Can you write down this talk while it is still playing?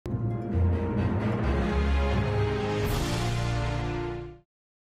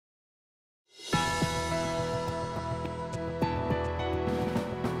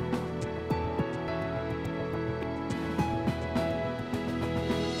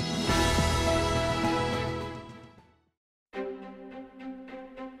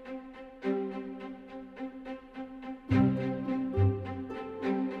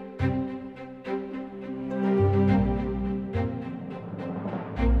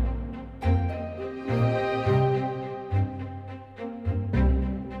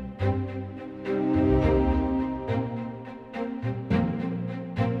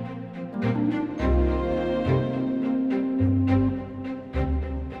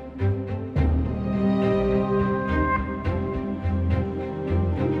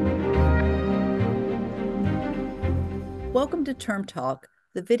Welcome to Term Talk,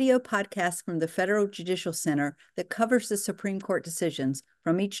 the video podcast from the Federal Judicial Center that covers the Supreme Court decisions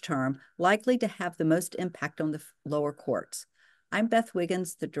from each term likely to have the most impact on the lower courts. I'm Beth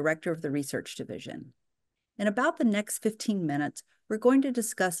Wiggins, the Director of the Research Division. In about the next 15 minutes, we're going to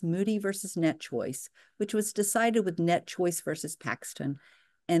discuss Moody versus NetChoice, which was decided with NetChoice versus Paxton,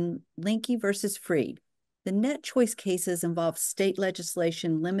 and Lindke versus Freed. The NetChoice cases involve state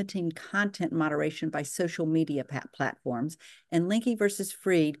legislation limiting content moderation by social media platforms, and Lindke versus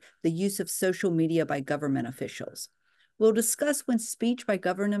Freed, the use of social media by government officials. We'll discuss when speech by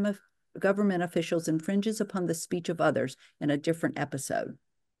government officials infringes upon the speech of others in a different episode.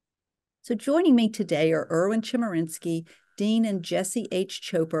 So joining me today are Erwin Chemerinsky, Dean, and Jesse H.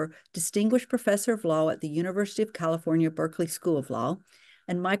 Choper, Distinguished Professor of Law at the University of California, Berkeley School of Law,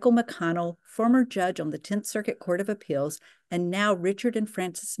 and Michael McConnell, former judge on the 10th Circuit Court of Appeals, and now Richard and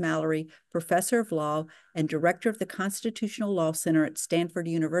Frances Mallery, Professor of Law and Director of the Constitutional Law Center at Stanford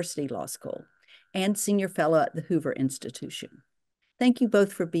University Law School, and Senior Fellow at the Hoover Institution. Thank you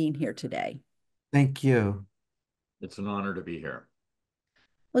both for being here today. Thank you. It's an honor to be here.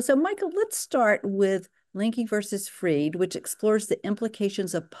 Well, so Michael, let's start with Lindke versus Freed, which explores the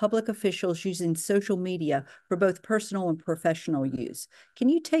implications of public officials using social media for both personal and professional use. Can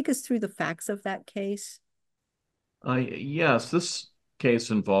you take us through the facts of that case? Yes, this case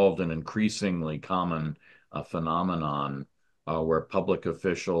involved an increasingly common phenomenon where public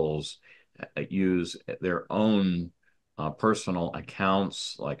officials use their own personal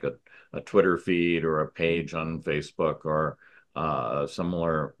accounts, like a Twitter feed or a page on Facebook or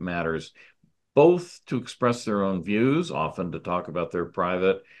similar matters, both to express their own views, often to talk about their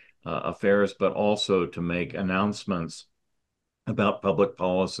private affairs, but also to make announcements about public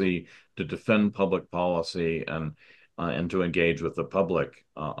policy, to defend public policy, and to engage with the public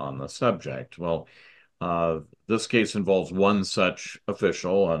on the subject. Well, this case involves one such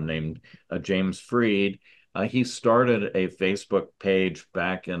official named James Freed. He started a Facebook page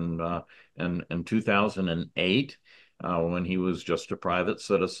back in 2008. When he was just a private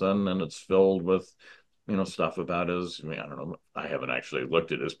citizen, and it's filled with, stuff about his, I don't know, I haven't actually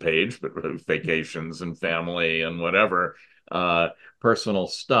looked at his page, but vacations and family and whatever, personal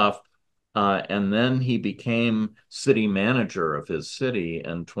stuff. And then he became city manager of his city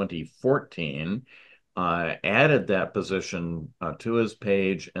in 2014, added that position to his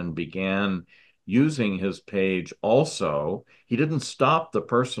page and began using his page also. He didn't stop the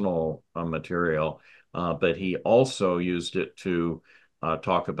personal material, but he also used it to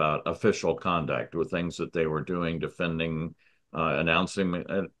talk about official conduct with things that they were doing, defending,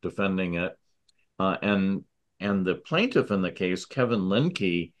 announcing, defending it. And the plaintiff in the case, Kevin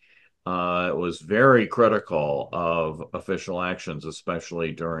Lindke, was very critical of official actions,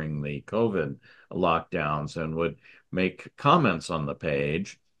 especially during the COVID lockdowns, and would make comments on the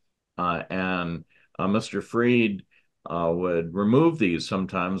page. And Mr. Freed would remove these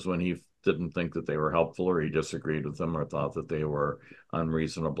sometimes when he didn't think that they were helpful, or he disagreed with them, or thought that they were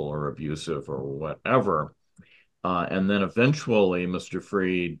unreasonable or abusive or whatever. And then eventually Mr.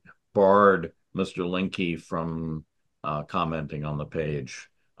 Freed barred Mr. Lindke from commenting on the page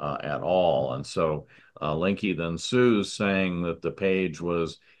at all. And so Lindke then sues, saying that the page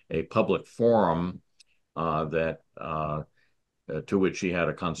was a public forum to which he had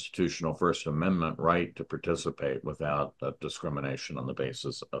a constitutional First Amendment right to participate without discrimination on the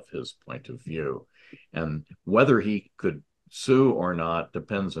basis of his point of view. And whether he could sue or not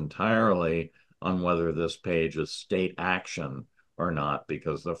depends entirely on whether this page is state action or not,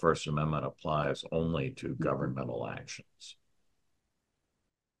 because the First Amendment applies only to governmental actions.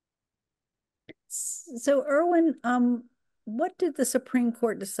 So, Erwin, what did the Supreme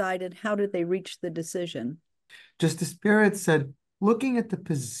Court decide, and how did they reach the decision? Justice Barrett said, looking at the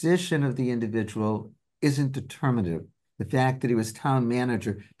position of the individual isn't determinative. The fact that he was town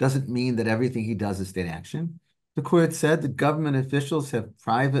manager doesn't mean that everything he does is state action. The court said that government officials have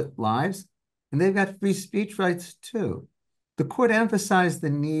private lives, and they've got free speech rights too. The court emphasized the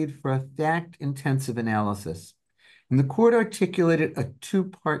need for a fact-intensive analysis, and the court articulated a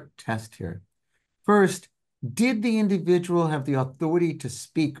two-part test here. First, did the individual have the authority to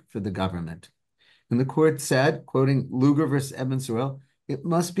speak for the government? And the court said, quoting Lugar versus Edmonds-Royal, it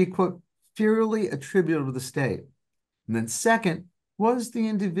must be, quote, fairly attributable to the state. And then second, was the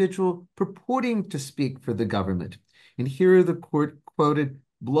individual purporting to speak for the government? And here the court quoted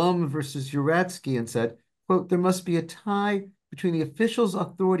Blum versus Uretsky and said, quote, there must be a tie between the official's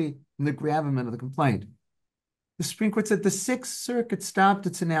authority and the gravamen of the complaint. The Supreme Court said the Sixth Circuit stopped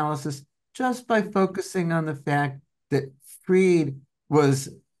its analysis just by focusing on the fact that Freed was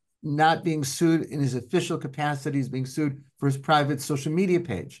not being sued in his official capacity. He's being sued for his private social media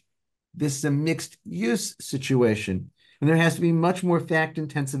page. This is a mixed use situation, and there has to be much more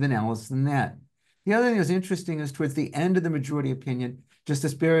fact-intensive analysis than that. The other thing that's interesting is towards the end of the majority opinion,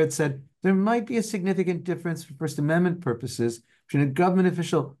 Justice Barrett said there might be a significant difference for First Amendment purposes between a government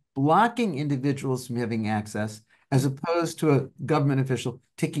official blocking individuals from having access as opposed to a government official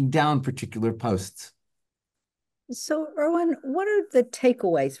taking down particular posts. So, Erwin, what are the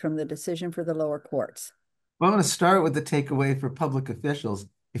takeaways from the decision for the lower courts? Well, I'm going to start with the takeaway for public officials.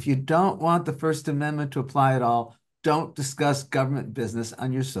 If you don't want the First Amendment to apply at all, don't discuss government business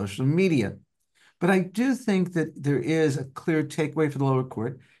on your social media. But I do think that there is a clear takeaway for the lower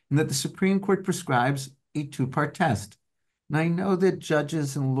court, and that the Supreme Court prescribes a two-part test. And I know that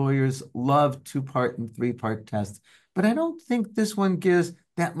judges and lawyers love two-part and three-part tests, but I don't think this one gives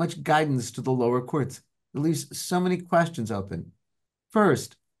that much guidance to the lower courts. It leaves so many questions open.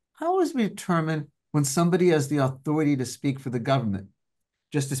 First, how is we determine when somebody has the authority to speak for the government?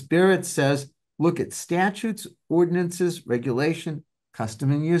 Justice Barrett says, look at statutes, ordinances, regulation,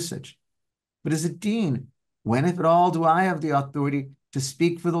 custom, and usage. But as a dean, when, if at all, do I have the authority to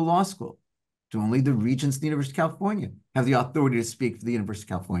speak for the law school? Do only the regents of the University of California have the authority to speak for the University of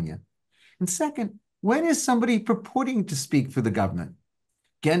California? And second, when is somebody purporting to speak for the government?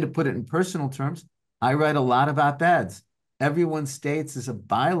 Again, to put it in personal terms, I write a lot of op-eds. Everyone states as a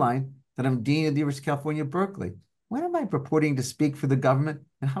byline that I'm dean of the University of California, Berkeley. When am I purporting to speak for the government,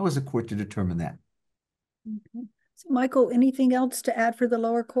 and how is a court to determine that? Okay. So, Michael, anything else to add for the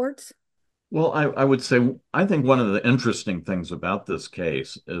lower courts? Well, I would say, I think one of the interesting things about this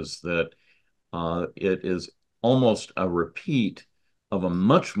case is that it is almost a repeat of a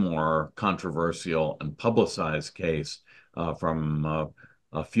much more controversial and publicized case from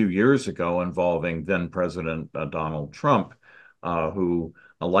a few years ago involving then President Donald Trump, who,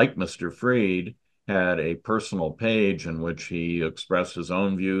 like Mr. Freed, had a personal page in which he expressed his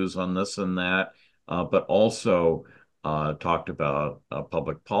own views on this and that, but also talked about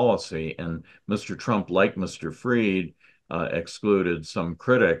public policy. And Mr. Trump, like Mr. Freed, excluded some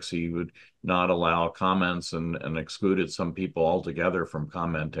critics. He would not allow comments and excluded some people altogether from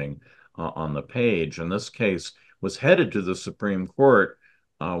commenting on the page. And this case was headed to the Supreme Court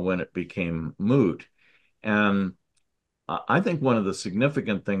when it became moot. And I think one of the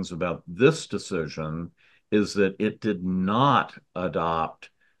significant things about this decision is that it did not adopt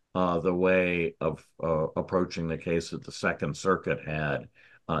the way of approaching the case that the Second Circuit had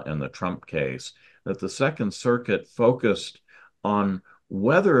in the Trump case, that the Second Circuit focused on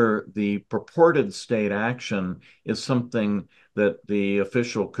whether the purported state action is something that the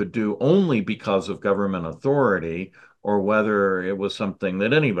official could do only because of government authority, or whether it was something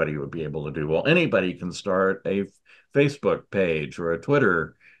that anybody would be able to do. Well, anybody can start a Facebook page or a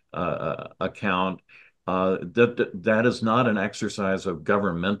Twitter account. That is not an exercise of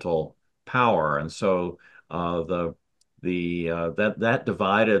governmental power, and so that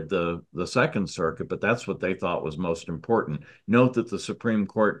divided the Second Circuit. But that's what they thought was most important. Note that the Supreme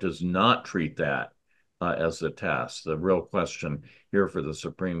Court does not treat that as the test. The real question here for the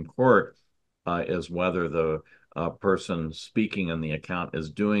Supreme Court is whether the person speaking in the account is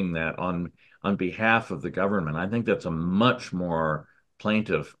doing that on behalf of the government. I think that's a much more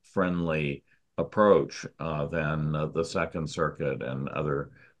plaintiff-friendly approach than the Second Circuit and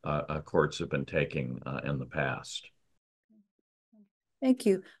other courts have been taking in the past. Thank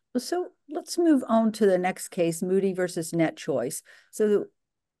you. So let's move on to the next case, Moody versus NetChoice. So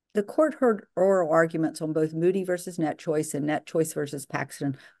the court heard oral arguments on both Moody versus NetChoice and NetChoice versus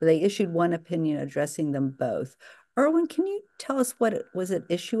Paxton, but they issued one opinion addressing them both. Erwin, can you tell us what was at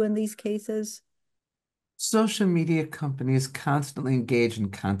issue in these cases? Social media companies constantly engage in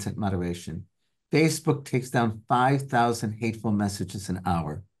content moderation. Facebook takes down 5,000 hateful messages an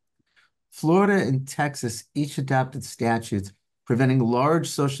hour. Florida and Texas each adopted statutes preventing large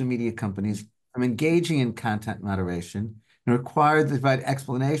social media companies from engaging in content moderation and require the provide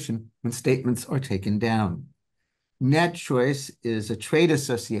explanation when statements are taken down. NetChoice is a trade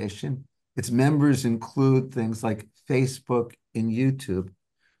association. Its members include things like Facebook and YouTube.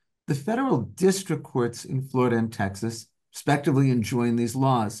 The federal district courts in Florida and Texas respectively enjoin these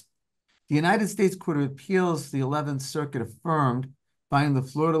laws. The United States Court of Appeals, the 11th Circuit, affirmed, finding the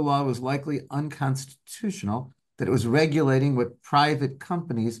Florida law was likely unconstitutional, that it was regulating what private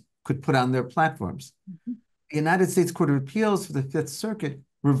companies could put on their platforms. Mm-hmm. The United States Court of Appeals for the Fifth Circuit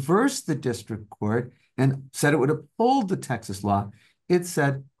reversed the district court and said it would uphold the Texas law. It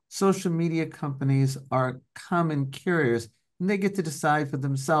said social media companies are common carriers and they get to decide for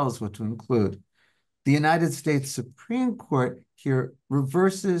themselves what to include. The United States Supreme Court here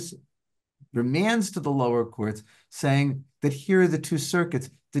remands to the lower courts, saying that here the two circuits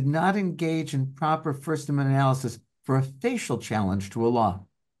did not engage in proper First Amendment analysis for a facial challenge to a law.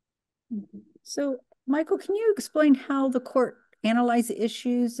 So, Michael, can you explain how the court analyzed the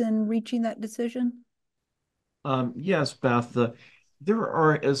issues in reaching that decision? Yes, Beth. There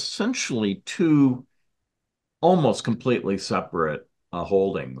are essentially two almost completely separate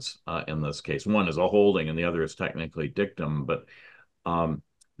holdings in this case. One is a holding, and the other is technically dictum. But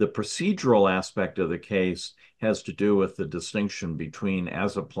the procedural aspect of the case has to do with the distinction between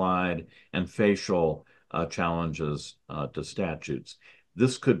as applied and facial challenges to statutes.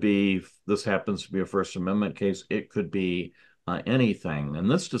 This happens to be a First Amendment case. It could be anything.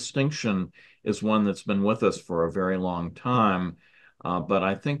 And this distinction is one that's been with us for a very long time. But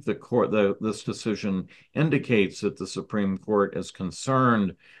I think this decision indicates that the Supreme Court is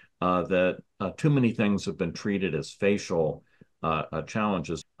concerned that too many things have been treated as facial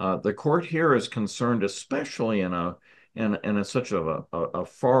challenges. The court here is concerned, especially in such a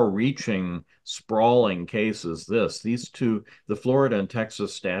far-reaching, sprawling case as this. The Florida and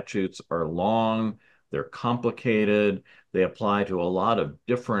Texas statutes are long, they're complicated, they apply to a lot of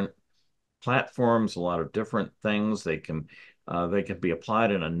different platforms, a lot of different things. They can be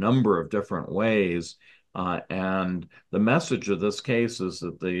applied in a number of different ways. And the message of this case is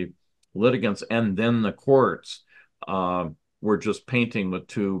that the litigants and then the courts were just painting with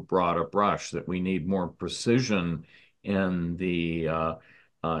too broad a brush, that we need more precision in the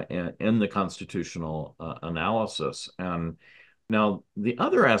constitutional analysis. And now the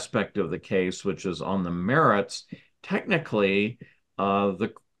other aspect of the case, which is on the merits, technically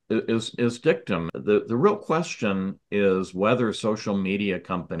is dictum. The real question is whether social media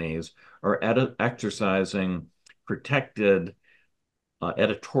companies are exercising protected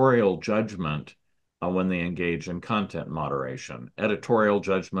editorial judgment when they engage in content moderation. Editorial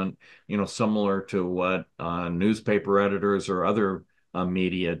judgment, similar to what newspaper editors or other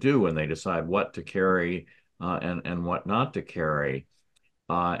media do when they decide what to carry and what not to carry.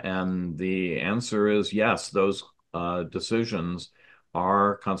 And the answer is yes, those decisions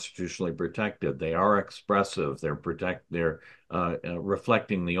are constitutionally protected. They are expressive. They're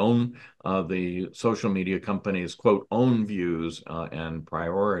reflecting the social media companies' quote own views and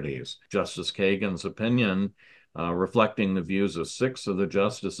priorities. Justice Kagan's opinion, reflecting the views of 6 of the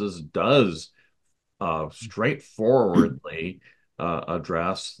justices, does straightforwardly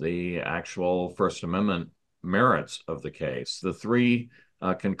address the actual First Amendment merits of the case. The 3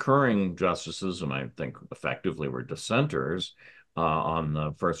 concurring justices, and I think effectively were dissenters on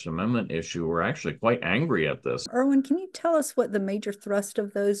the First Amendment issue, were actually quite angry at this. Erwin, can you tell us what the major thrust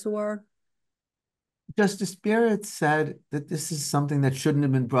of those were? Justice Barrett said that this is something that shouldn't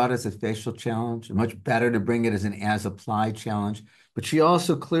have been brought as a facial challenge, much better to bring it as an as-applied challenge. But she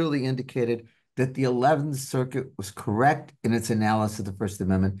also clearly indicated that the 11th Circuit was correct in its analysis of the First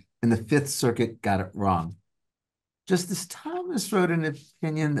Amendment, and the 5th Circuit got it wrong. Justice Thomas wrote an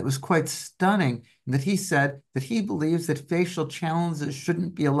opinion that was quite stunning, in that he said that he believes that facial challenges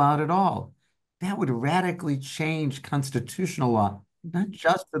shouldn't be allowed at all. That would radically change constitutional law, not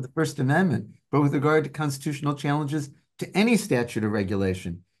just for the First Amendment, but with regard to constitutional challenges to any statute or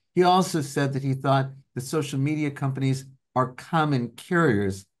regulation. He also said that he thought that social media companies are common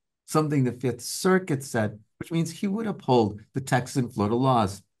carriers, something the 5th Circuit said, which means he would uphold the Texas and Florida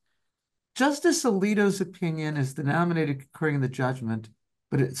laws. Justice Alito's opinion is denominated concurring in the judgment,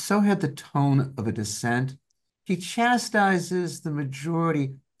 but it so had the tone of a dissent. He chastises the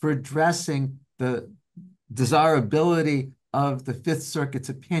majority for addressing the desirability of the 5th Circuit's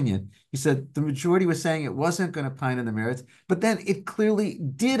opinion. He said the majority was saying it wasn't going to opine on the merits, but then it clearly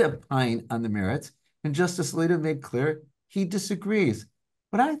did opine on the merits, and Justice Alito made clear he disagrees.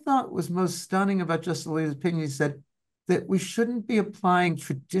 What I thought was most stunning about Justice Alito's opinion, he said that we shouldn't be applying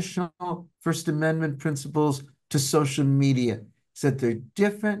traditional First Amendment principles to social media. He said they're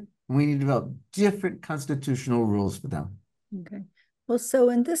different, and we need to develop different constitutional rules for them. Okay. Well, so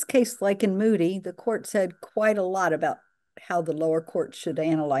in this case, like in Moody, the court said quite a lot about how the lower court should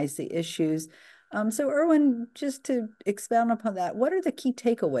analyze the issues. So Erwin, just to expound upon that, what are the key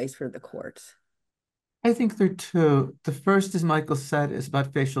takeaways for the courts? I think there are 2. The first, as Michael said, is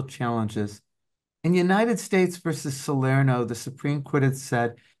about facial challenges. In United States versus Salerno, the Supreme Court had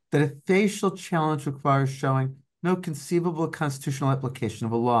said that a facial challenge requires showing no conceivable constitutional application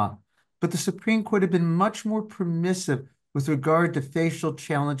of a law. But the Supreme Court had been much more permissive with regard to facial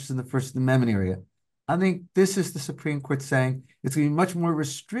challenges in the First Amendment area. I think this is the Supreme Court saying it's going to be much more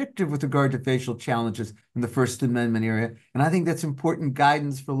restrictive with regard to facial challenges in the First Amendment area. And I think that's important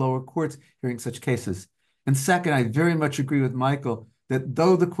guidance for lower courts hearing such cases. And second, I very much agree with Michael that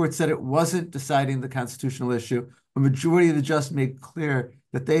though the court said it wasn't deciding the constitutional issue, a majority of the justices made clear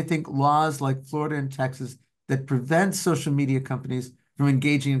that they think laws like Florida and Texas that prevent social media companies from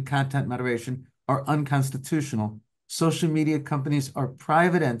engaging in content moderation are unconstitutional. Social media companies are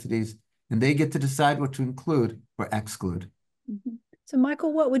private entities, and they get to decide what to include or exclude. Mm-hmm. So,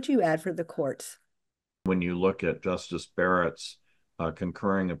 Michael, what would you add for the courts? When you look at Justice Barrett's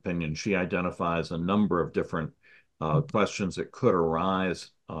concurring opinion, she identifies a number of different questions that could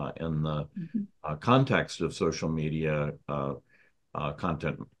arise in the context of social media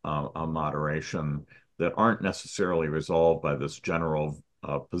content moderation that aren't necessarily resolved by this general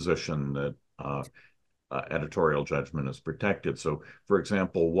position that editorial judgment is protected. So, for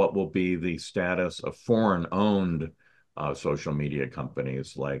example, what will be the status of foreign-owned social media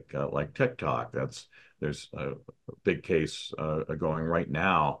companies like TikTok? There's a big case going right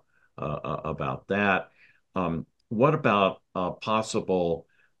now about that. What about possible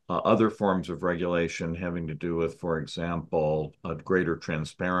other forms of regulation having to do with, for example, greater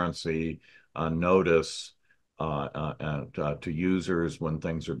transparency, notice to users when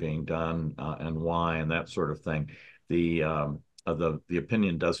things are being done and why, and that sort of thing. The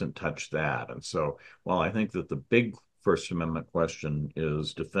opinion doesn't touch that. And so while I think that the big First Amendment question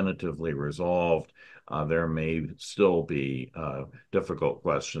is definitively resolved, there may still be difficult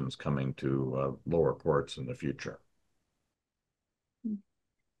questions coming to lower courts in the future.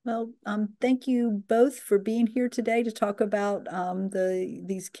 Well, thank you both for being here today to talk about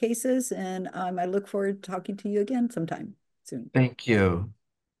these cases, and I look forward to talking to you again sometime soon. Thank you.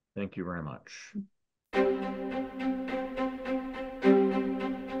 Thank you very much.